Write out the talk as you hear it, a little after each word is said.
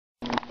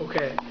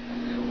Okay,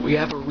 we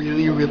have a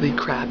really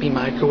crappy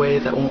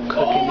microwave that won't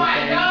cook anything.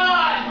 My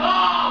God!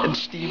 Mom! And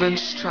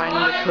Steven's trying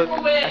to cook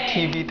a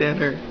TV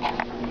dinner.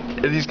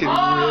 And he's getting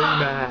really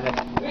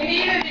mad. We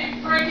need a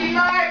new freaking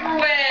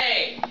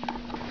microwave!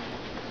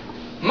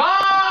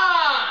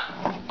 Mom!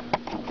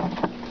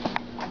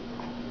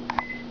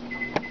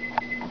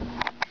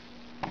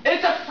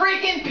 It's a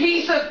freaking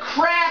piece of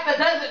crap that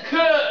doesn't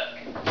cook!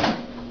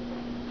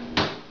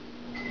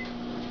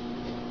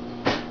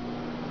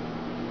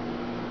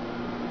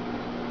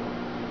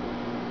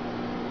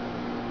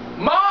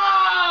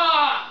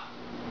 Mom!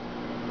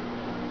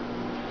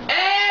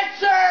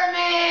 Answer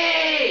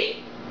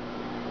me!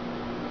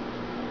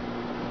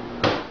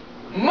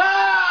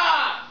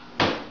 Mom!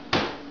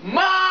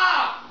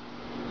 Mom!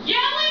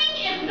 Yelling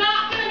is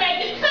not going to make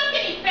it cook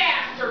any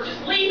faster.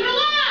 Just leave it alone.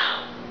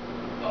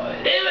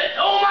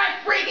 Oh my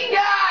freaking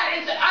God!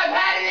 I've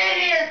had it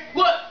in here.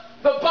 Look,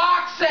 the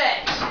box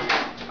says.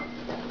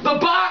 The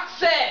box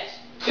says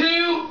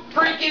 2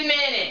 freaking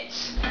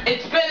minutes.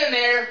 It's been in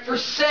there for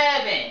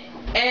 7.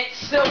 And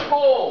it's still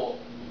cold.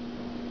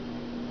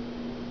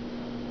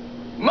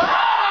 Mom!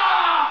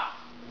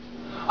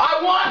 I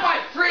want my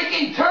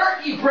freaking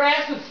turkey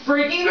breast with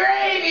freaking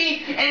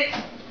gravy,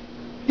 and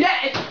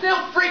it's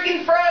still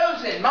freaking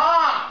frozen,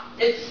 Mom!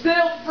 It's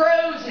still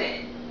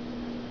frozen.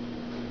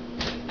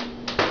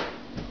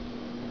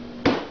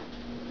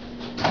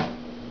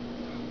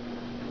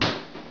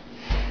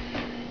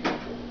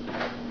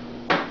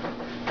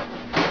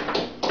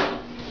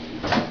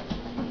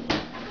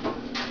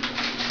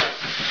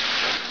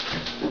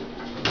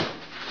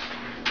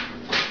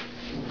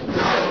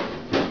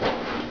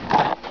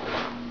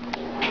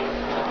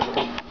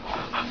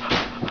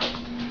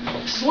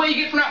 That's what you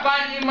get for not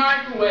buying a new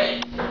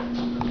microwave.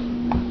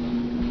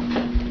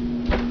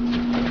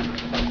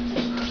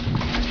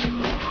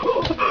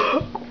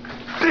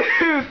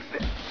 Dude!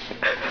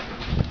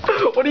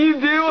 What are you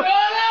doing?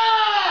 Shut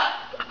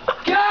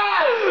up!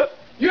 God!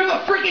 You're the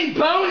freaking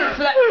boner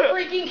for that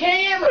freaking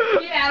camera!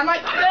 Get out of my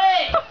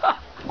face!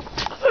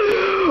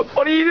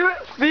 What are you doing?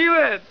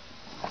 Steven!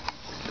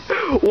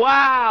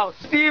 Wow!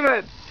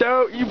 Steven!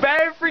 Don't, you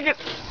better freaking...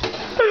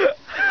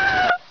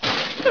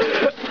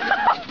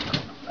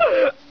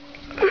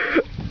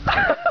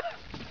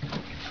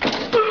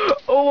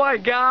 Oh my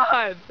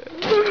God!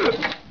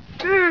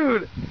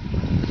 Dude!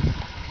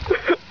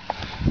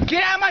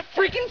 Get out of my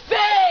freaking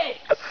face!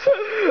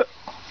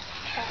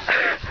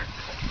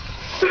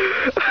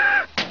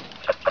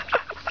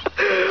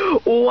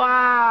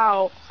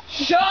 Wow!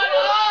 Shut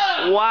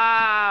up!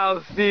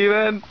 Wow,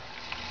 Steven!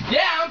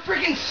 Yeah, I'm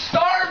freaking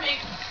starving!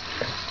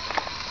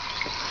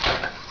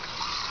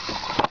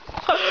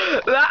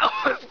 That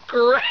was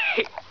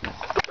great!